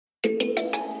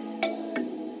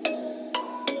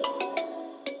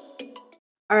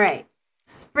All right.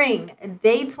 Spring,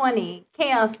 day 20,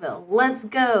 Chaosville. Let's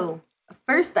go.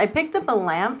 First, I picked up a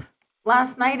lamp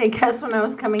last night, I guess, when I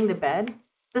was coming to bed.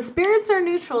 The spirits are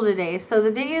neutral today, so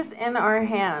the day is in our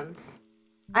hands.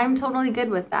 I'm totally good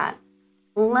with that.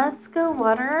 Let's go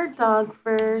water our dog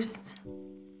first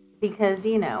because,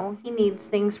 you know, he needs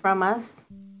things from us.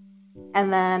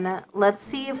 And then let's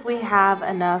see if we have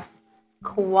enough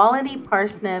quality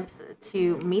parsnips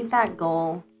to meet that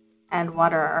goal and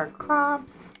water our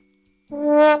crops.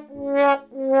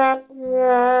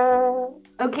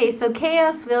 Okay, so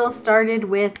Chaosville started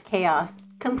with chaos.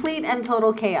 Complete and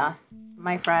total chaos,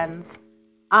 my friends.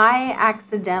 I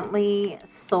accidentally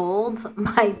sold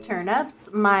my turnips,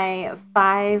 my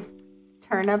 5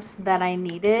 turnips that I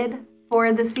needed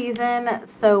for the season.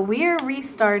 So we are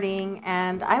restarting,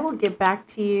 and I will get back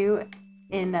to you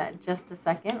in just a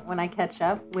second when I catch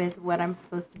up with what I'm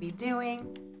supposed to be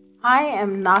doing. I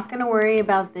am not going to worry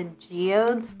about the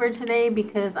geodes for today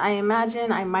because I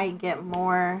imagine I might get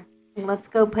more. Let's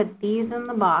go put these in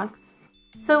the box.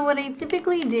 So what I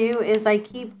typically do is I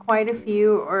keep quite a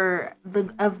few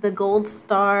of the gold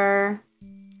star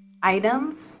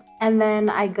items, and then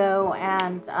I go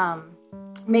and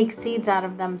make seeds out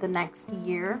of them the next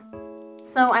year.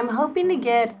 So I'm hoping to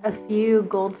get a few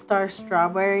gold star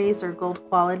strawberries or gold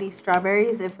quality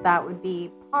strawberries, if that would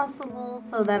be possible,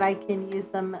 so that I can use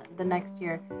them the next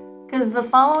year. Because the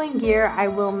following year I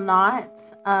will not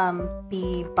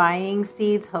be buying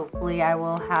seeds. Hopefully I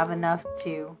will have enough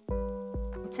to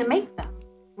make them,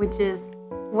 which is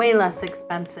way less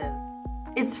expensive.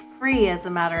 It's free, as a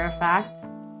matter of fact.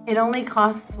 It only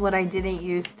costs what I didn't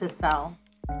use to sell.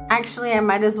 Actually, I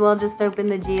might as well just open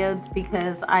the geodes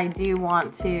because I do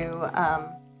want to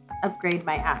upgrade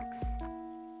my axe.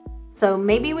 So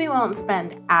maybe we won't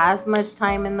spend as much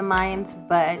time in the mines,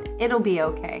 but it'll be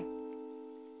okay.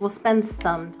 We'll spend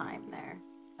some time there.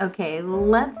 Okay,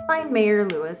 let's find Mayor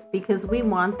Lewis because we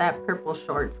want that purple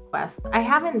shorts quest. I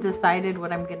haven't decided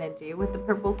what I'm gonna do with the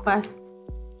purple quest,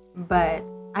 but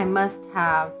I must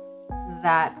have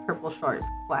that purple shorts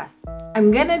quest.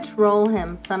 I'm gonna troll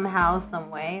him somehow,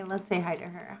 some way. Let's say hi to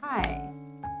her. Hi.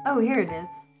 Oh, here it is.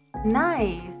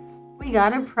 Nice. We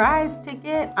got a prize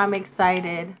ticket. I'm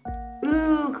excited.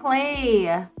 Ooh,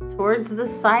 clay towards the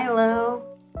silo.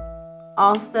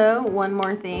 Also, one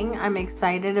more thing I'm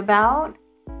excited about.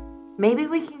 Maybe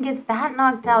we can get that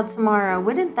knocked out tomorrow.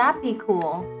 Wouldn't that be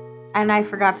cool? And I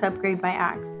forgot to upgrade my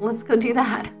axe. Let's go do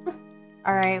that.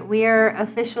 All right, we are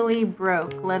officially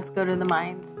broke. Let's go to the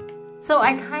mines. So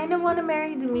I kind of want to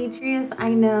marry Demetrius.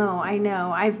 I know.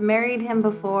 I've married him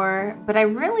before, but I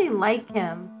really like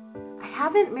him. I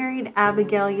haven't married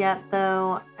Abigail yet,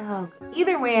 though. Oh,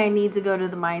 either way, I need to go to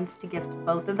the mines to gift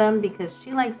both of them because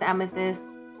she likes amethyst.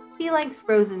 He likes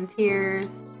frozen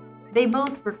tears. They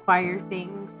both require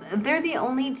things. They're the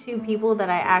only 2 people that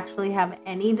I actually have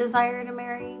any desire to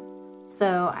marry.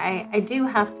 So I do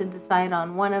have to decide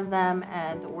on one of them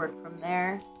and work from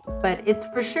there. But it's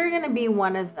for sure going to be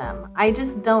one of them. I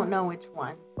just don't know which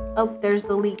one. Oh, there's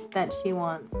the leek that she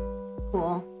wants.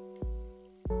 Cool.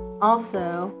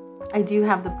 Also, I do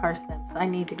have the parsnips. I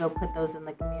need to go put those in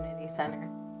the community center.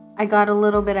 I got a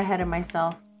little bit ahead of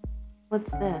myself.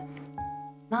 What's this?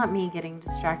 Not me getting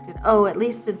distracted. Oh, at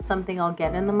least it's something I'll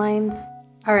get in the mines.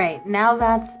 All right, now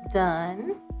that's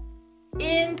done.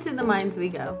 Into the mines we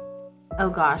go. Oh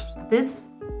gosh, this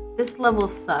level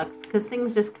sucks because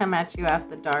things just come at you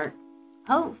after dark.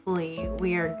 Hopefully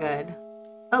we are good.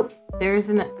 Oh, there's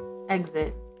an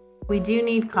exit. We do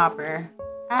need copper.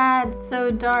 Ah, it's so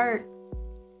dark.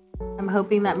 I'm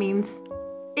hoping that means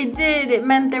it did. It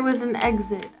meant there was an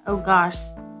exit. Oh gosh.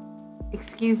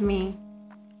 Excuse me.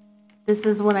 This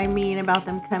is what I mean about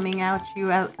them coming at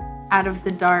you out of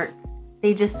the dark.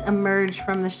 They just emerge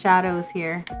from the shadows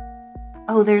here.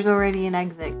 Oh, there's already an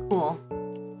exit. Cool.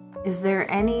 Is there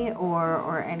any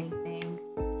or anything?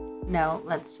 No,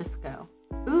 let's just go.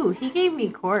 Ooh, he gave me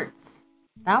quartz.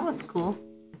 That was cool.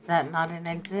 Is that not an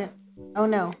exit? Oh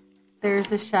no,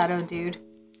 there's a shadow dude.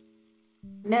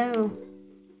 No.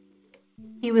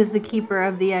 He was the keeper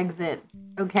of the exit.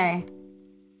 Okay.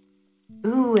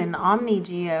 Ooh, an Omni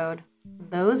Geode.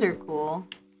 Those are cool.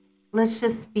 Let's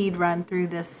just speed run through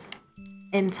this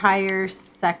entire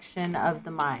section of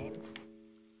the mines.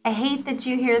 I hate that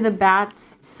you hear the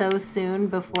bats so soon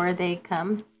before they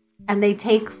come, and they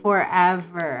take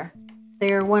forever.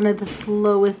 They are one of the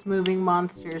slowest moving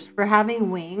monsters for having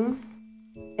wings.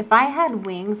 If I had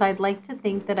wings, I'd like to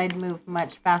think that I'd move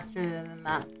much faster than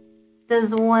that.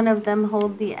 Does one of them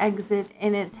hold the exit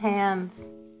in its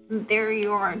hands? There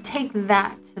you are. Take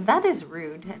that. That is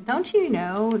rude. Don't you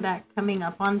know that coming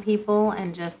up on people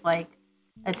and just like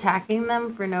attacking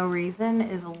them for no reason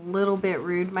is a little bit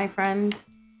rude, my friend.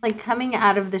 Like coming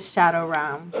out of the shadow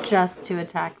realm just to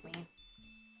attack me.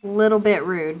 Little bit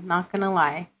rude, not gonna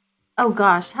lie. Oh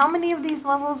gosh, how many of these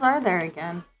levels are there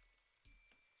again?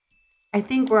 I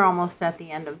think we're almost at the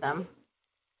end of them.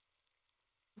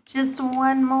 Just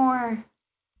one more.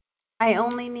 I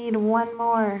only need one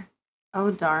more.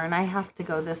 Oh darn, I have to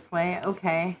go this way.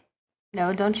 Okay.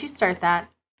 No, don't you start that.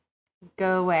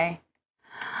 Go away.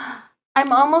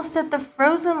 I'm almost at the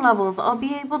frozen levels. I'll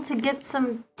be able to get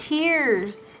some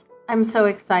tears. I'm so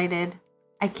excited.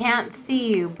 I can't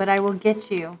see you, but I will get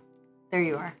you. There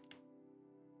you are.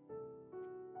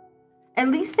 At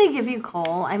least they give you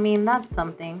coal. I mean, that's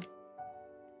something.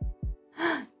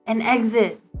 An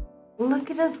exit. Look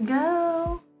at us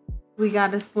go. We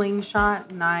got a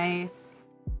slingshot. Nice.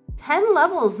 10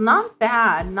 levels. Not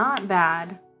bad. Not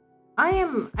bad.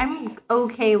 I'm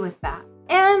okay with that.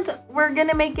 And we're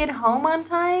gonna make it home on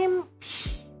time.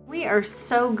 Psh, we are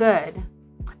so good.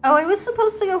 Oh, I was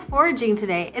supposed to go foraging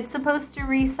today. It's supposed to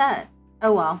reset.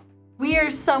 Oh well. We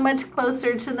are so much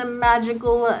closer to the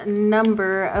magical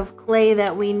number of clay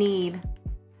that we need.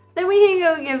 Then we can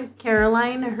go give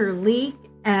Caroline her leek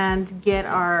and get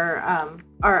our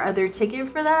other ticket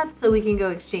for that, so we can go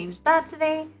exchange that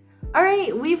today. All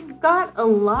right, we've got a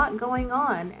lot going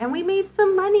on, and we made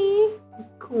some money.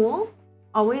 Cool,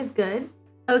 always good.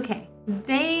 Okay,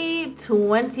 day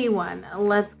 21.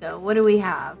 Let's go. What do we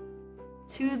have?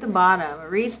 To the bottom.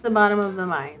 Reach the bottom of the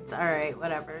mines. All right,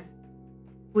 whatever.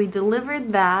 We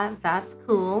delivered that. That's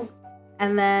cool.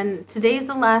 And then today's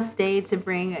the last day to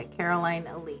bring Caroline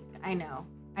a leek. I know.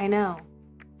 I know.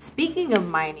 Speaking of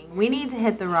mining, we need to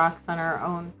hit the rocks on our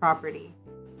own property.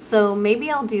 So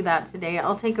maybe I'll do that today.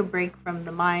 I'll take a break from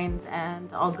the mines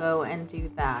and I'll go and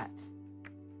do that.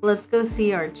 Let's go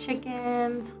see our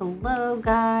chickens. Hello,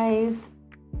 guys.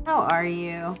 How are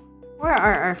you? Where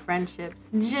are our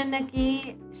friendships?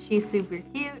 Januki, she's super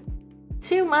cute.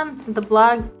 2 months, the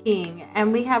blog king,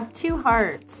 and we have 2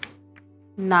 hearts.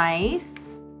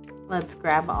 Nice. Let's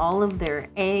grab all of their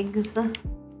eggs.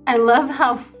 I love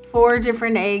how 4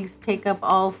 different eggs take up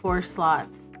all 4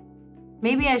 slots.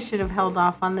 Maybe I should have held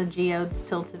off on the geodes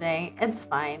till today. It's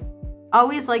fine.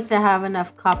 Always like to have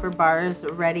enough copper bars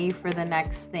ready for the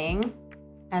next thing.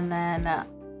 And then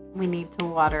we need to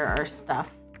water our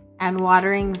stuff. And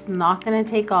watering's not going to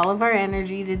take all of our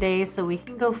energy today, so we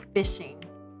can go fishing.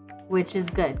 Which is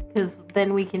good, because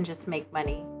then we can just make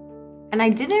money. And I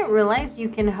didn't realize you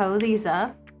can hoe these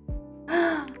up.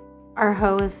 Our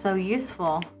hoe is so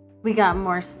useful. We got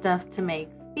more stuff to make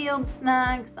field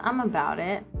snacks. I'm about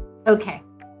it. Okay,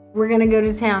 we're gonna go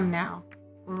to town now.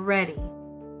 Ready.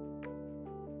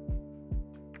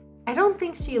 I don't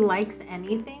think she likes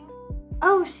anything.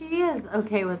 Oh, she is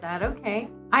okay with that. Okay.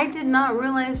 I did not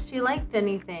realize she liked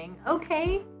anything.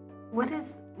 Okay.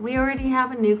 We already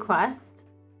have a new quest.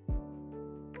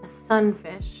 A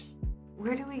sunfish.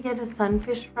 Where do we get a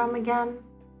sunfish from again?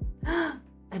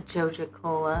 A Joja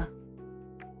Cola.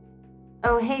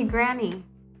 Oh, hey, Granny.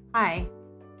 Hi.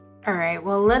 All right,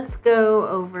 well, let's go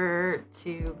over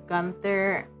to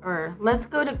Gunther, or let's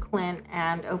go to Clint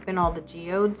and open all the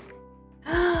geodes.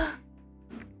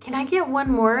 Can I get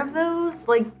 1 more of those?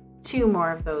 Like 2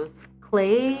 more of those.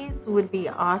 Clays would be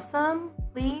awesome,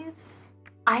 please.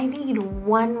 I need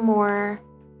 1 more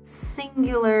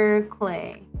singular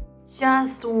clay.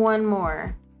 Just 1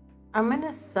 more. I'm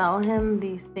gonna sell him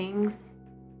these things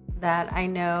that I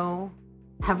know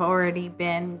have already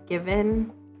been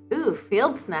given. Ooh,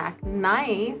 field snack.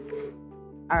 Nice.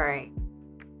 All right.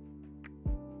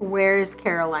 Where's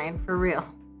Caroline for real?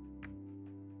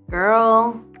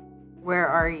 Girl, where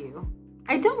are you?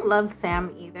 I don't love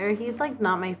Sam either. He's like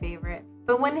not my favorite.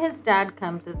 But when his dad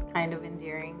comes, it's kind of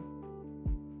endearing.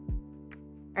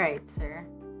 All right, sir.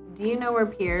 Do you know where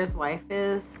Pierre's wife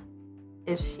is?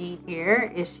 Is she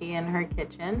here? Is she in her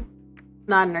kitchen?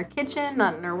 Not in her kitchen,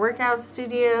 not in her workout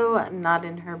studio, not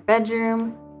in her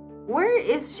bedroom. Where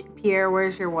is she? Pierre,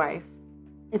 where's your wife?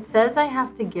 It says I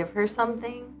have to give her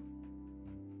something,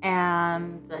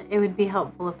 and it would be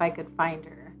helpful if I could find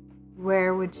her.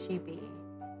 Where would she be?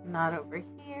 Not over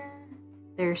here.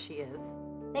 There she is.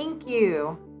 Thank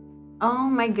you. Oh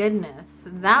my goodness.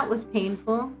 That was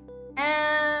painful.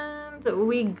 And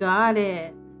we got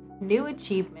it. New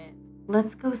achievement.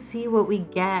 Let's go see what we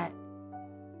get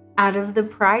out of the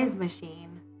prize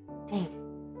machine. Dang.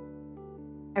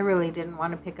 I really didn't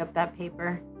want to pick up that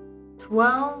paper.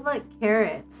 12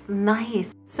 carrots.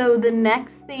 Nice. So the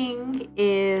next thing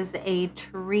is a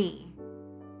tree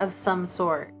of some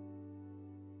sort.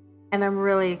 And I'm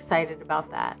really excited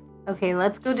about that. Okay,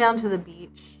 let's go down to the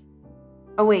beach.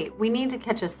 Oh wait, we need to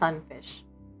catch a sunfish.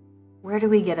 Where do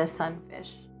we get a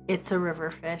sunfish? It's a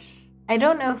river fish. I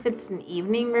don't know if it's an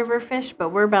evening river fish, but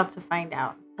we're about to find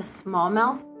out. A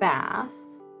smallmouth bass.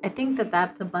 I think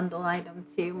that's a bundle item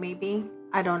too, maybe.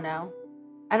 I don't know.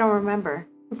 I don't remember.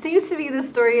 It seems to be the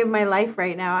story of my life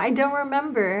right now. I don't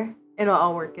remember. It'll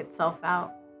all work itself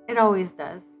out. It always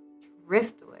does.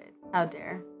 Driftwood. How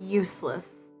dare.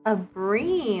 Useless. A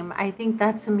bream. I think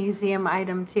that's a museum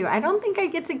item too. I don't think I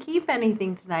get to keep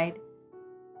anything tonight.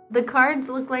 The cards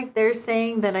look like they're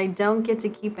saying that I don't get to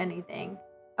keep anything.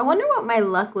 I wonder what my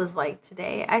luck was like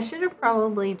today. I should have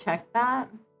probably checked that.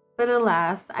 But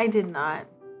alas, I did not.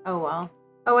 Oh well.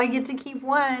 Oh, I get to keep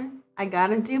one. I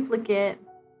got a duplicate.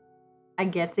 I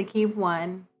get to keep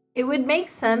one. It would make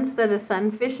sense that a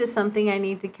sunfish is something I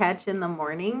need to catch in the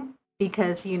morning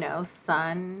because, you know,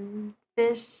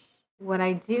 sunfish. What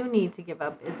I do need to give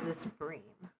up is this bream.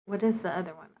 What is the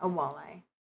other one? A walleye.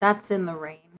 That's in the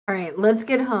rain. All right, let's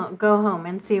go home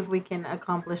and see if we can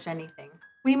accomplish anything.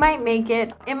 We might make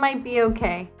it. It might be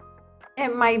okay.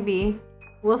 It might be.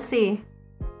 We'll see.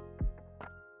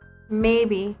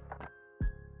 Maybe.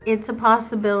 It's a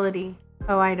possibility.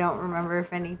 Oh, I don't remember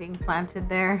if anything planted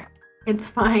there. It's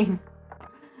fine.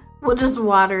 We'll just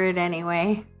water it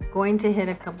anyway. Going to hit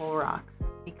a couple rocks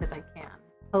because I can.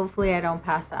 Hopefully I don't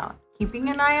pass out. Keeping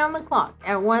an eye on the clock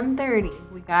at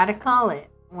 1:30. We gotta call it.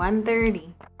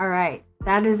 1:30. All right,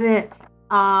 that is it.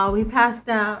 We passed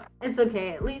out. It's okay.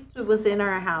 At least it was in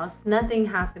our house. Nothing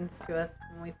happens to us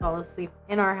when we fall asleep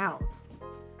in our house.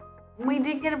 We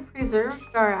did get a preserve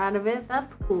jar out of it.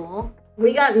 That's cool.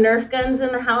 We got Nerf guns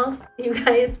in the house, you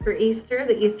guys, for Easter.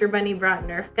 The Easter Bunny brought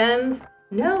Nerf guns.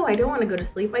 No, I don't want to go to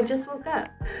sleep. I just woke up.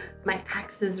 My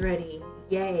axe is ready.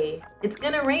 Yay. It's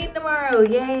gonna rain tomorrow.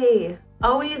 Yay.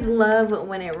 Always love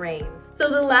when it rains. So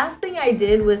the last thing I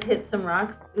did was hit some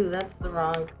rocks. Ooh, that's the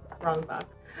wrong box.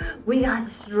 We got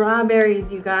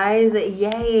strawberries, you guys.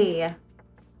 Yay.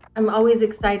 I'm always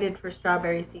excited for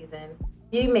strawberry season.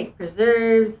 You make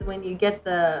preserves. When you get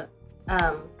the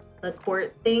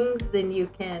quart things, then you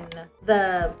can,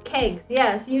 the kegs,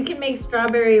 yes, you can make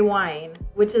strawberry wine,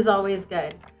 which is always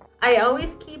good. I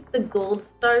always keep the gold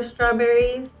star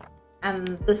strawberries,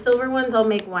 and the silver ones I'll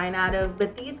make wine out of,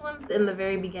 but these ones in the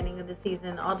very beginning of the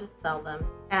season, I'll just sell them.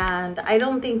 And I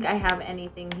don't think I have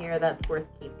anything here that's worth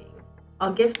keeping.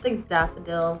 I'll gift the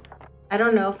daffodil. I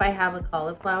don't know if I have a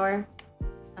cauliflower,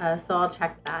 so I'll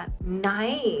check that.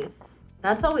 Nice.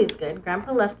 That's always good.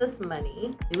 Grandpa left us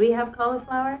money. Do we have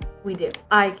cauliflower? We do.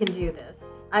 I can do this.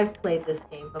 I've played this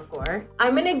game before.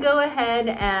 I'm gonna go ahead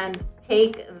and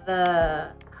take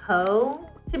the hoe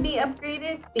to be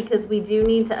upgraded because we do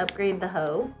need to upgrade the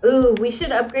hoe. Ooh, we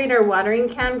should upgrade our watering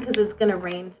can because it's gonna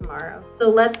rain tomorrow. So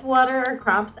let's water our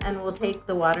crops and we'll take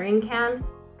the watering can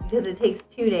because it takes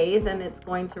 2 days and it's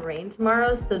going to rain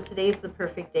tomorrow. So today's the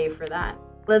perfect day for that.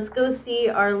 Let's go see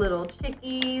our little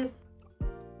chickies.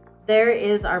 There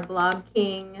is our Blob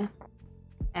King,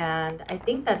 and I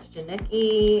think that's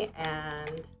Januki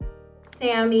and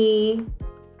Sammy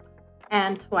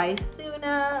and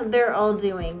Twice-Suna. They're all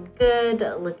doing good,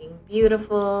 looking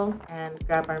beautiful. And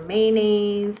grab our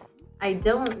mayonnaise. I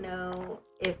don't know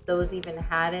if those even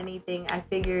had anything. I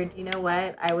figured, you know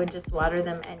what? I would just water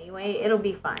them anyway. It'll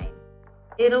be fine.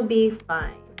 It'll be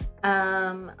fine.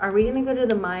 Are we gonna go to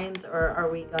the mines or are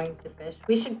we going to fish?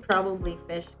 We should probably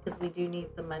fish because we do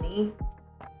need the money.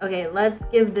 Okay, let's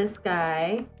give this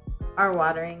guy our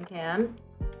watering can.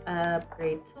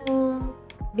 Upgrade tools.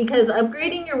 Because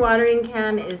upgrading your watering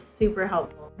can is super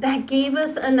helpful. That gave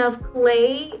us enough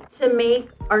clay to make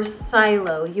our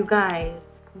silo, you guys.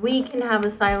 We can have a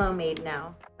silo made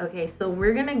now. Okay, so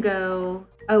we're gonna go,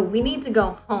 oh, we need to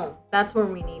go home. That's where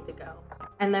we need to go.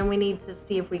 And then we need to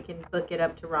see if we can book it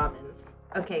up to Robin's.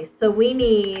 Okay, so we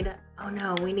need, oh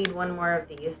no, we need one more of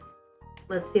these.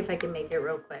 Let's see if I can make it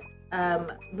real quick.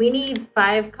 We need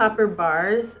 5 copper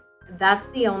bars. That's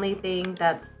the only thing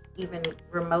that's even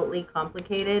remotely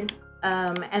complicated.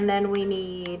 And then we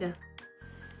need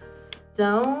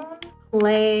stone,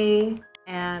 clay,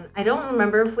 and I don't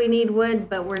remember if we need wood,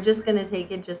 but we're just gonna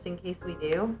take it just in case we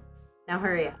do. Now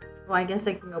hurry up. Well, I guess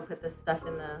I can go put this stuff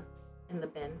in the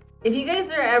bin. If you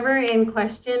guys are ever in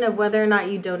question of whether or not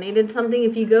you donated something,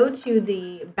 if you go to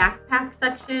the backpack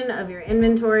section of your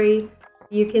inventory,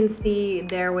 you can see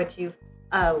there what you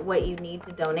need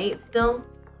to donate still.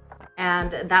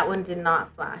 And that one did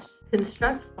not flash.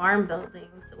 Construct farm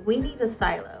buildings. We need a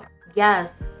silo.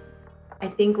 Yes, I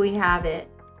think we have it.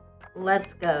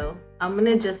 Let's go. I'm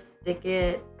gonna just stick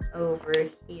it over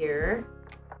here.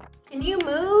 Can you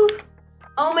move?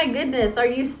 Oh my goodness, are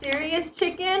you serious,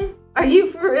 chicken? Are you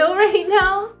for real right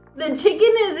now? The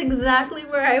chicken is exactly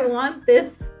where I want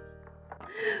this.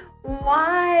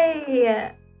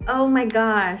 Why? Oh my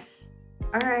gosh.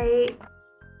 All right.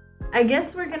 I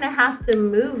guess we're gonna have to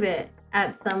move it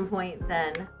at some point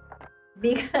then,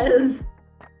 because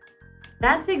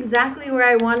that's exactly where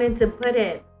I wanted to put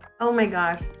it. Oh my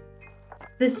gosh.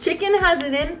 This chicken has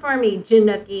it in for me,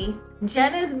 Januki.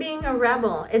 Jen is being a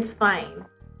rebel. It's fine.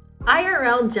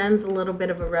 IRL, Jen's a little bit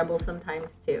of a rebel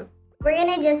sometimes too. We're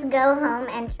gonna just go home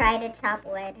and try to chop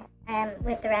wood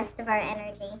with the rest of our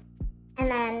energy. And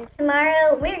then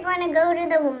tomorrow we're going to go to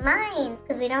the mines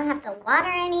because we don't have to water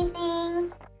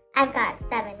anything. I've got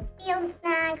 7 field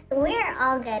snacks. We're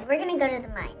all good. We're going to go to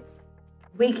the mines.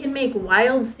 We can make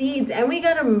wild seeds, and we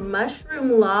got a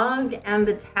mushroom log and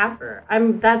the tapper.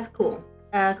 That's cool.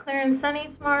 Clear and sunny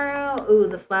tomorrow. Ooh,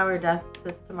 the flower deaths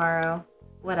is tomorrow.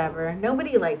 Whatever.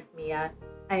 Nobody likes me yet.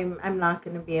 I'm not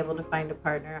going to be able to find a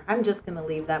partner. I'm just going to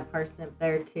leave that parsnip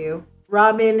there too.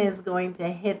 Robin is going to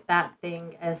hit that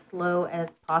thing as slow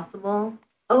as possible.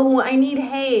 Oh, I need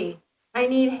hay. I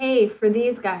need hay for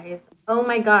these guys. Oh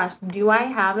my gosh. Do I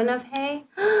have enough hay?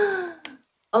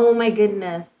 Oh my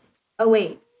goodness. Oh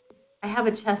wait. I have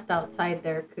a chest outside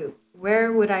their coop.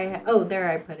 Where would I oh, there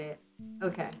I put it.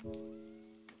 Okay.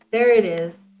 There it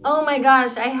is. Oh my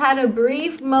gosh. I had a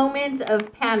brief moment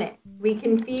of panic. We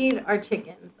can feed our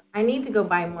chickens. I need to go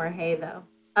buy more hay though.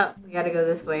 Oh, we gotta go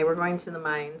this way. We're going to the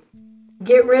mines.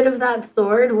 Get rid of that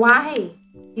sword. Why?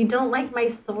 You don't like my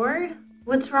sword?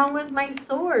 What's wrong with my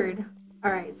sword?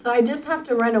 All right, so I just have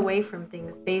to run away from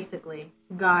things, basically.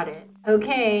 Got it.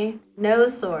 Okay, no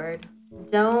sword.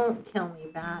 Don't kill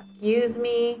me, bat. Use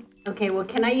me. Okay, well,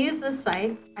 can I use the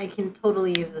scythe? I can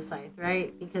totally use the scythe,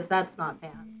 right? Because that's not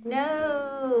banned.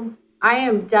 No. I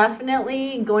am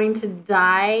definitely going to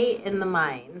die in the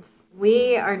mines.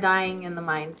 We are dying in the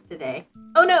mines today.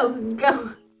 Oh, no.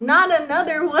 Go. Not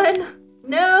another one.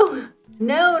 No,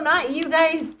 no, not you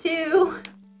guys too.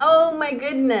 Oh my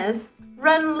goodness.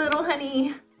 Run, little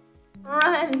honey.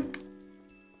 Run.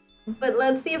 But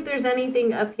let's see if there's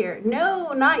anything up here.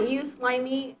 No, not you,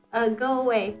 slimy. Go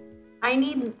away. I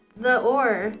need the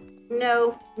ore.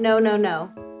 No, no, no,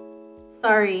 no.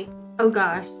 Sorry. Oh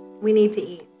gosh, we need to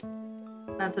eat.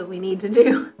 That's what we need to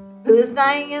do. Who's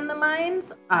dying in the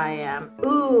mines? I am.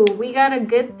 Ooh, we got a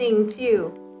good thing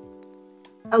too.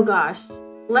 Oh gosh.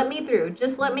 Let me through.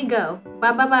 Just let me go.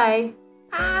 Bye, bye, bye.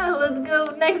 Ah, let's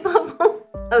go. Next level.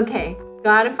 Okay.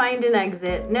 Gotta find an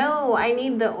exit. No, I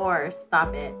need the ore.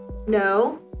 Stop it.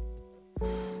 No.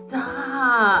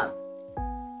 Stop.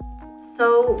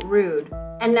 So rude.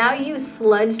 And now you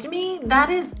sludged me? That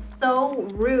is so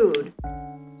rude.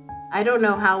 I don't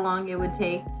know how long it would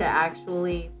take to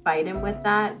actually fight him with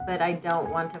that, but I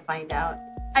don't want to find out.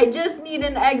 I just need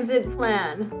an exit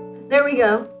plan. There we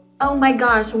go. Oh my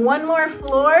gosh, one more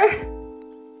floor?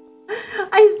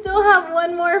 I still have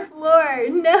one more floor.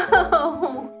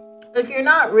 No. If you're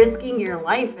not risking your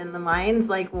life in the mines,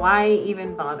 like why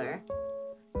even bother?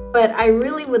 But I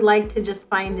really would like to just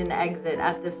find an exit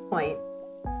at this point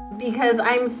because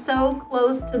I'm so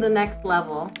close to the next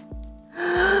level.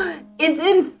 It's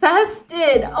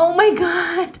infested. Oh my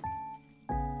God.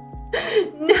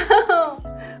 No.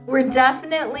 We're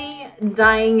definitely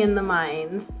dying in the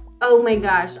mines. Oh my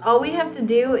gosh, all we have to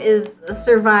do is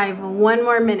survive 1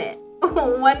 more minute.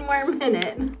 1 more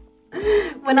minute.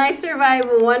 When I survive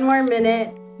 1 more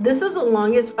minute, this is the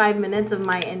longest 5 minutes of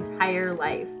my entire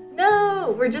life.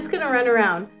 No, we're just gonna run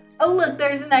around. Oh look,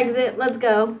 there's an exit. Let's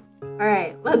go. All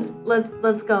right,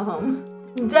 let's go home.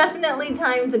 Definitely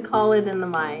time to call it in the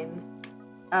mines.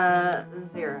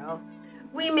 0.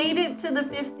 We made it to the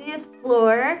 50th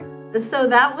floor, so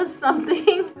that was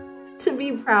something to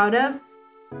be proud of.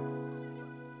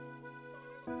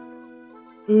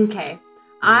 Okay,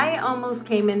 I almost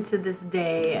came into this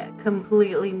day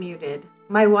completely muted.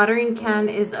 My watering can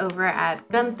is over at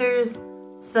Gunther's,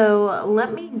 so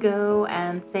let me go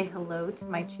and say hello to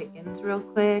my chickens real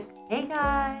quick. Hey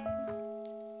guys,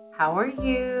 how are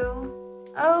you?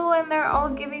 Oh, and they're all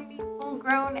giving me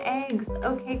full-grown eggs.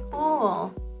 Okay,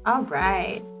 cool. All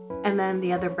right. And then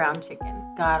the other brown chicken.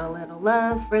 Got a little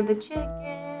love for the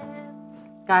chickens.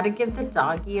 Gotta give the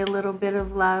doggy a little bit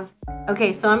of love.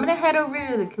 Okay, so I'm gonna head over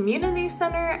to the community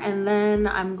center and then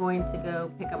I'm going to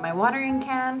go pick up my watering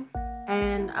can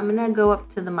and I'm gonna go up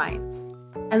to the mines.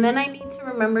 And then I need to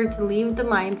remember to leave the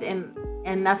mines in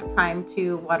enough time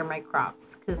to water my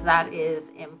crops because that is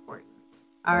important.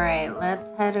 All right, let's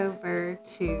head over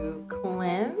to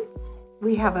Clint.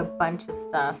 We have a bunch of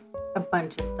stuff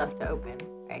to open.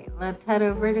 All right, let's head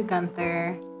over to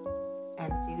Gunther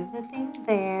and do the thing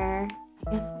there.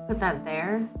 I guess we'll put that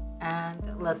there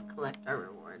and let's collect our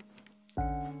rewards.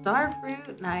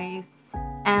 Starfruit, nice.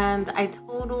 And I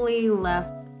totally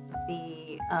left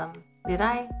the, did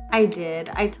I? I did.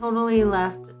 I totally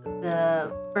left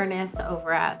the furnace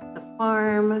over at the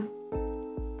farm.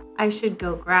 I should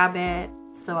go grab it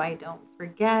so I don't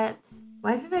forget.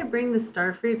 Why did I bring the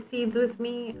starfruit seeds with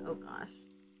me? Oh gosh.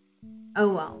 Oh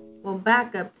well. We'll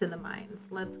back up to the mines.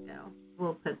 Let's go.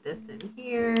 We'll put this in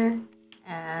here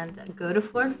and go to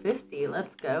floor 50.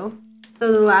 Let's go.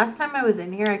 So the last time I was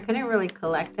in here, I couldn't really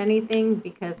collect anything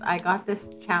because I got this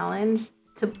challenge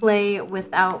to play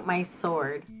without my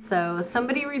sword. So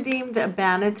somebody redeemed a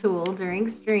Banna tool during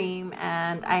stream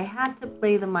and I had to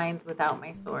play the mines without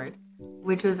my sword,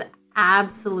 which was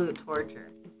absolute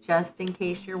torture. Just in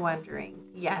case you're wondering,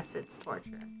 yes, it's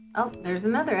torture. Oh, there's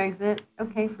another exit.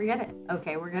 Okay, forget it.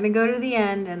 Okay, we're gonna go to the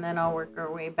end and then I'll work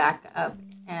our way back up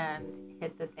and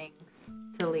hit the things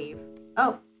to leave.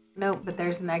 Oh, no, but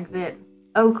there's an exit.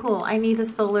 Oh, cool. I need a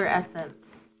solar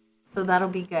essence. So that'll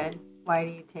be good. Why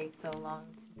do you take so long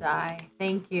to die?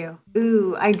 Thank you.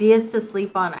 Ooh, ideas to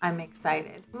sleep on. I'm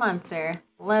excited. Come on, sir.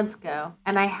 Let's go.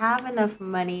 And I have enough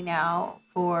money now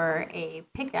for a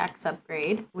pickaxe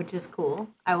upgrade, which is cool.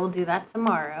 I will do that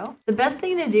tomorrow. The best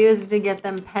thing to do is to get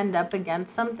them penned up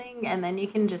against something, and then you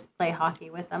can just play hockey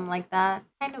with them like that.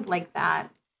 Kind of like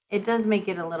that. It does make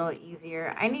it a little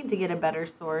easier. I need to get a better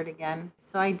sword again.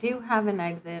 So I do have an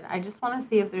exit. I just want to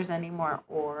see if there's any more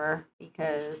ore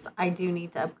because I do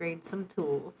need to upgrade some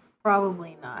tools.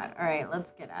 Probably not. All right,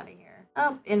 let's get out of here.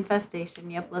 Oh,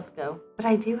 infestation. Yep, let's go. But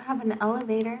I do have an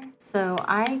elevator. So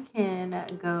I can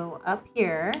go up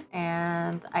here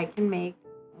and I can make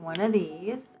one of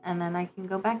these and then I can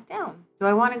go back down. Do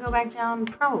I want to go back down?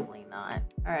 Probably not.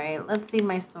 All right, let's see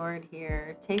my sword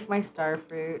here. Take my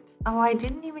starfruit. Oh, I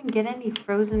didn't even get any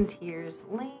frozen tears.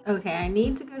 Okay, I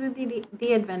need to go to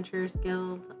the Adventurers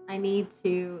Guild. I need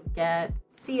to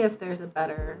see if there's a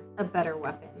better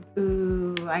weapon.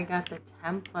 Ooh, I got the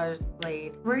Templar's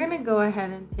blade. We're gonna go ahead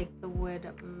and take the wood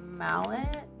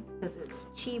mallet because it's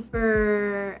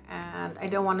cheaper and I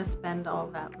don't want to spend all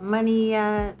that money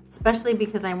yet, especially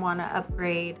because I want to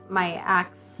upgrade my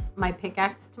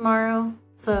pickaxe tomorrow.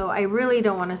 So I really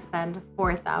don't want to spend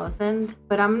 4,000,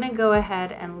 but I'm going to go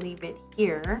ahead and leave it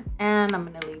here and I'm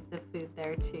going to leave the food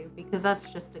there too because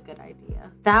that's just a good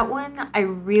idea. That one I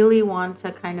really want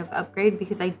to kind of upgrade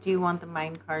because I do want the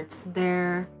mine carts.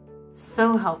 They're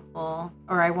so helpful,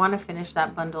 or I want to finish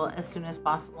that bundle as soon as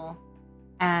possible.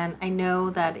 And I know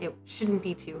that it shouldn't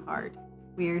be too hard.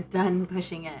 We're done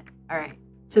pushing it. All right,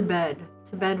 to bed.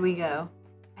 To bed we go.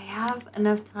 I have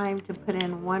enough time to put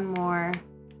in one more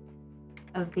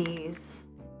of these.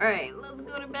 All right, let's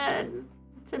go to bed.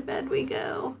 To bed we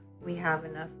go. We have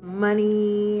enough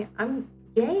money.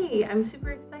 Yay, I'm super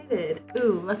excited.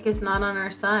 Ooh, luck is not on our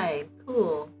side.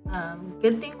 Cool.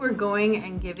 Good thing we're going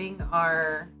and giving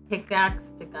our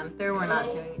pickaxe to Gunther. We're not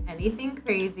doing anything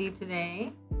crazy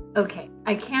today. Okay,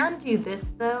 I can do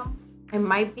this though. I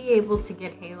might be able to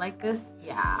get hay like this.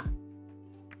 Yeah.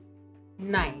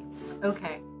 Nice.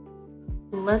 Okay.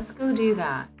 Let's go do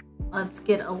that. Let's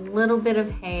get a little bit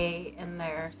of hay in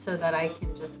there so that I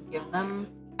can just give them.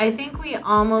 I think we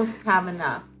almost have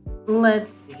enough.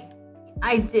 Let's see.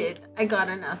 I did. I got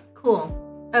enough.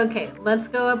 Cool. Okay, let's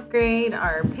go upgrade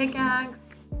our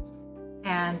pickaxe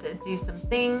and do some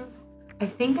things. I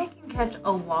think I can catch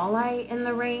a walleye in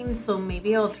the rain, so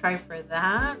maybe I'll try for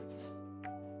that.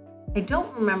 I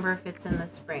don't remember if it's in the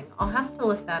spring. I'll have to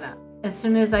look that up. As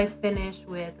soon as I finish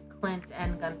with Clint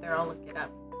and Gunther, I'll look it up.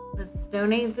 Let's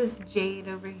donate this jade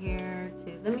over here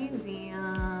to the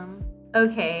museum.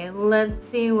 Okay, let's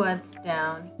see what's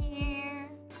down here.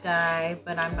 This guy,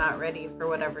 but I'm not ready for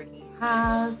whatever he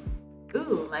has.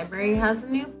 Ooh, library has a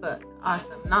new book.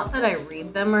 Awesome. Not that I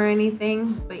read them or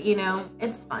anything, but you know,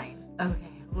 it's fine.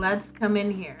 Okay, let's come in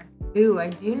here. Ooh, I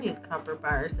do need copper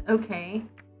bars. Okay.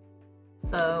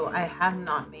 So I have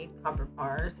not made copper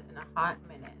bars in a hot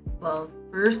minute. Well,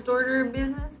 first order of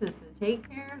business is to take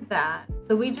care of that.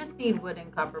 So we just need wood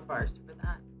and copper bars for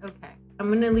that. Okay. I'm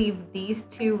going to leave these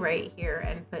two right here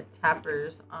and put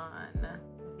tappers on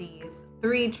these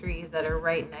 3 trees that are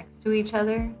right next to each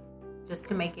other just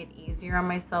to make it easier on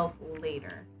myself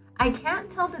later. I can't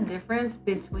tell the difference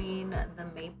between the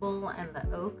maple and the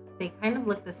oak. They kind of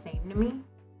look the same to me.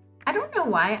 I don't know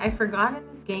why. I forgot in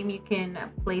this game you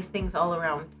can place things all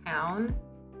around town.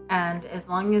 And as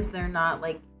long as they're not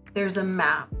like, there's a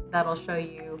map that'll show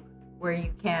you where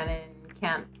you can and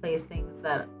can't place things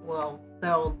that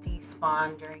they'll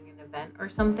despawn during an event or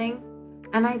something.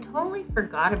 And I totally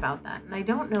forgot about that. And I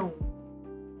don't know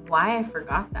why I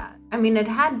forgot that. I mean, it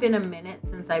had been a minute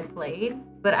since I played,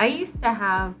 but I used to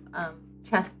have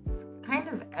chests kind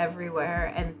of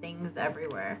everywhere and things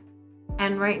everywhere.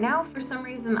 And right now, for some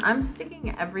reason, I'm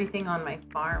sticking everything on my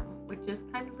farm, which is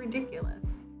kind of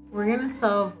ridiculous. We're going to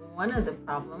solve one of the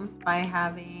problems by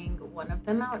having one of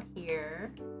them out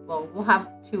here. Well, we'll have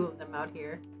two of them out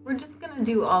here. We're just going to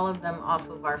do all of them off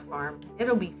of our farm.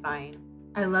 It'll be fine.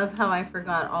 I love how I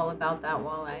forgot all about that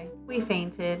walleye. We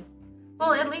fainted.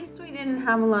 Well, at least we didn't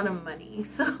have a lot of money,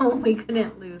 so we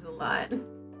couldn't lose a lot.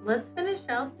 Let's finish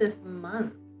out this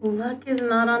month. Luck is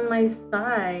not on my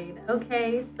side.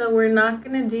 Okay, so we're not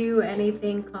gonna do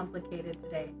anything complicated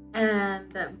today.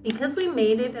 And because we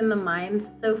made it in the mines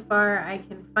so far, I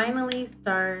can finally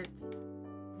start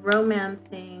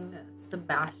romancing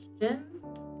Sebastian.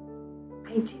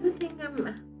 I do think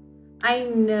I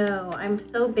know, I'm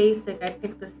so basic. I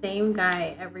pick the same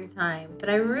guy every time, but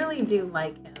I really do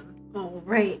like him. All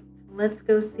right, let's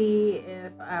go see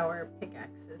if our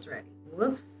pickaxe is ready.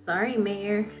 Whoops, sorry,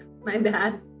 Mayor. My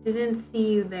bad. Didn't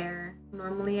see you there.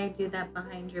 Normally I do that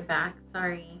behind your back.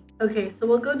 Sorry. Okay, so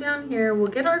we'll go down here. We'll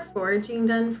get our foraging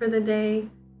done for the day.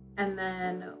 And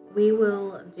then we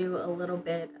will do a little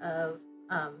bit of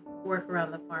work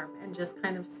around the farm and just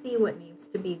kind of see what needs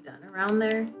to be done around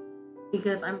there.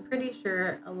 Because I'm pretty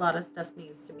sure a lot of stuff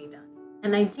needs to be done.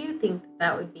 And I do think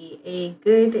that would be a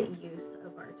good use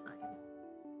of our time.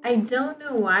 I don't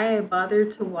know why I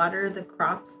bothered to water the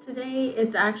crops today.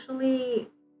 It's actually...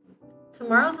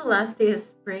 Tomorrow's the last day of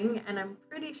spring, and I'm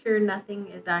pretty sure nothing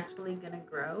is actually going to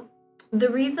grow. The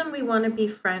reason we want to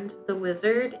befriend the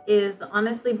wizard is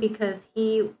honestly because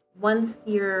once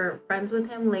you're friends with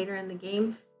him later in the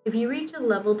game, if you reach a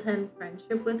level 10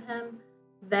 friendship with him,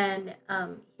 then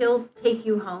he'll take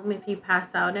you home if you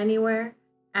pass out anywhere,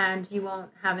 and you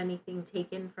won't have anything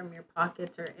taken from your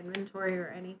pockets or inventory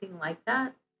or anything like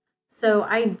that. So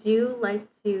I do like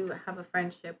to have a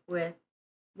friendship with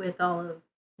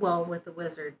the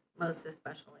wizard, most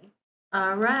especially.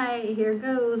 All right, here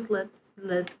goes. Let's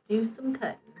do some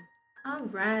cutting. All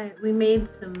right, we made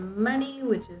some money,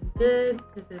 which is good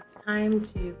because it's time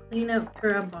to clean up for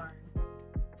a barn.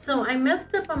 So I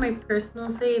messed up on my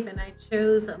personal save and I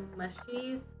chose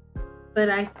mushies, but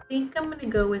I think I'm gonna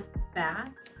go with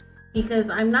bats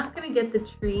because I'm not gonna get the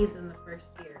trees in the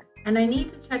first year. And I need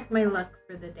to check my luck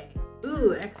for the day.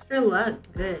 Ooh, extra luck,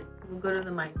 good. We'll go to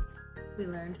the mines. We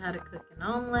learned how to cook an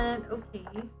omelet.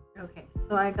 Okay,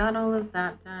 so I got all of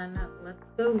that done. Let's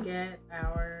go get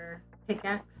our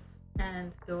pickaxe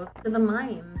and go up to the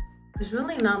mines. There's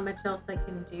really not much else I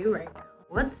can do right now.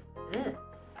 What's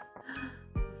this?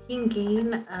 We can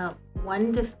gain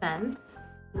 1 defense.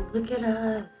 Look at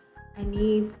us. I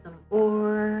need some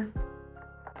ore.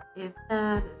 If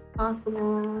that is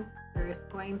possible, there is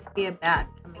going to be a bat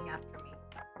coming after me.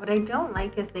 What I don't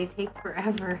like is they take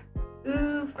forever.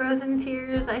 Ooh, frozen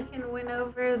tears. I can win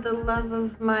over the love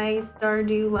of my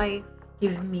Stardew life.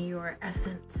 Give me your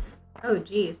essence. Oh,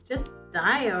 geez. Just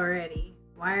die already.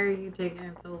 Why are you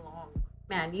taking so long?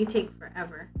 Man, you take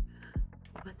forever.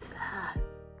 What's that?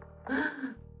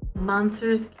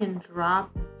 Monsters can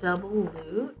drop double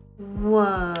loot?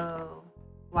 Whoa.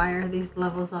 Why are these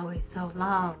levels always so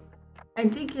long? I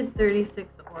did get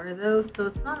 36 ore though, so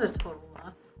it's not a total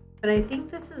loss. But I think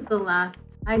this is the last.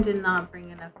 I did not bring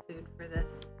enough food for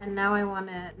this. And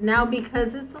now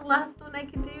because it's the last one I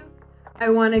can do, I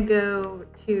want to go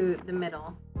to the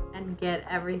middle and get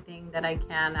everything that I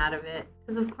can out of it.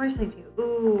 Because of course I do.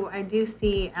 Ooh, I do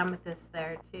see amethyst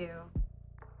there too.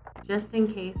 Just in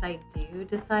case I do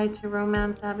decide to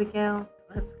romance Abigail,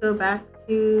 let's go back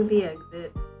to the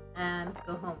exit and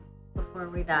go home before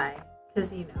we die.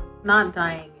 Because, you know, not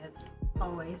dying is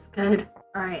always good.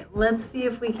 All right, let's see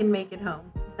if we can make it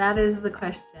home. That is the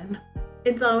question.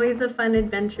 It's always a fun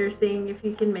adventure seeing if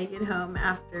you can make it home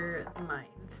after the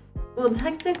mines. Well,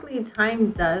 technically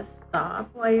time does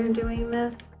stop while you're doing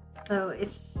this, so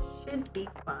it should be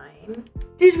fine.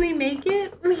 Did we make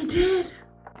it? We did.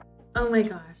 Oh my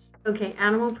gosh. Okay,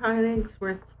 animal products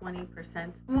worth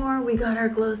 20% more. We got our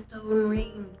glowstone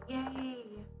ring. Yay.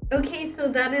 Okay, so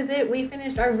that is it. We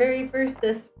finished our very first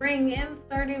spring in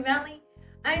Stardew Valley.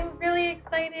 I'm really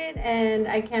excited and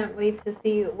I can't wait to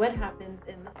see what happens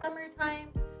in the summertime.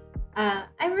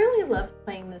 I really loved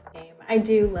playing this game. I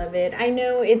do love it. I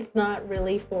know it's not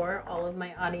really for all of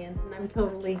my audience and I'm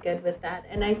totally good with that.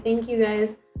 And I thank you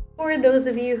guys for those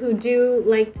of you who do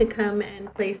like to come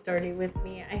and play Stardew with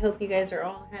me. I hope you guys are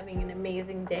all having an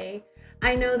amazing day.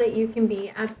 I know that you can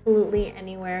be absolutely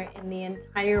anywhere in the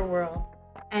entire world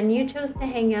and you chose to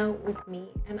hang out with me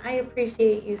and I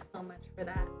appreciate you so much for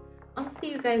that. I'll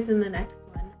see you guys in the next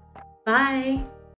one. Bye.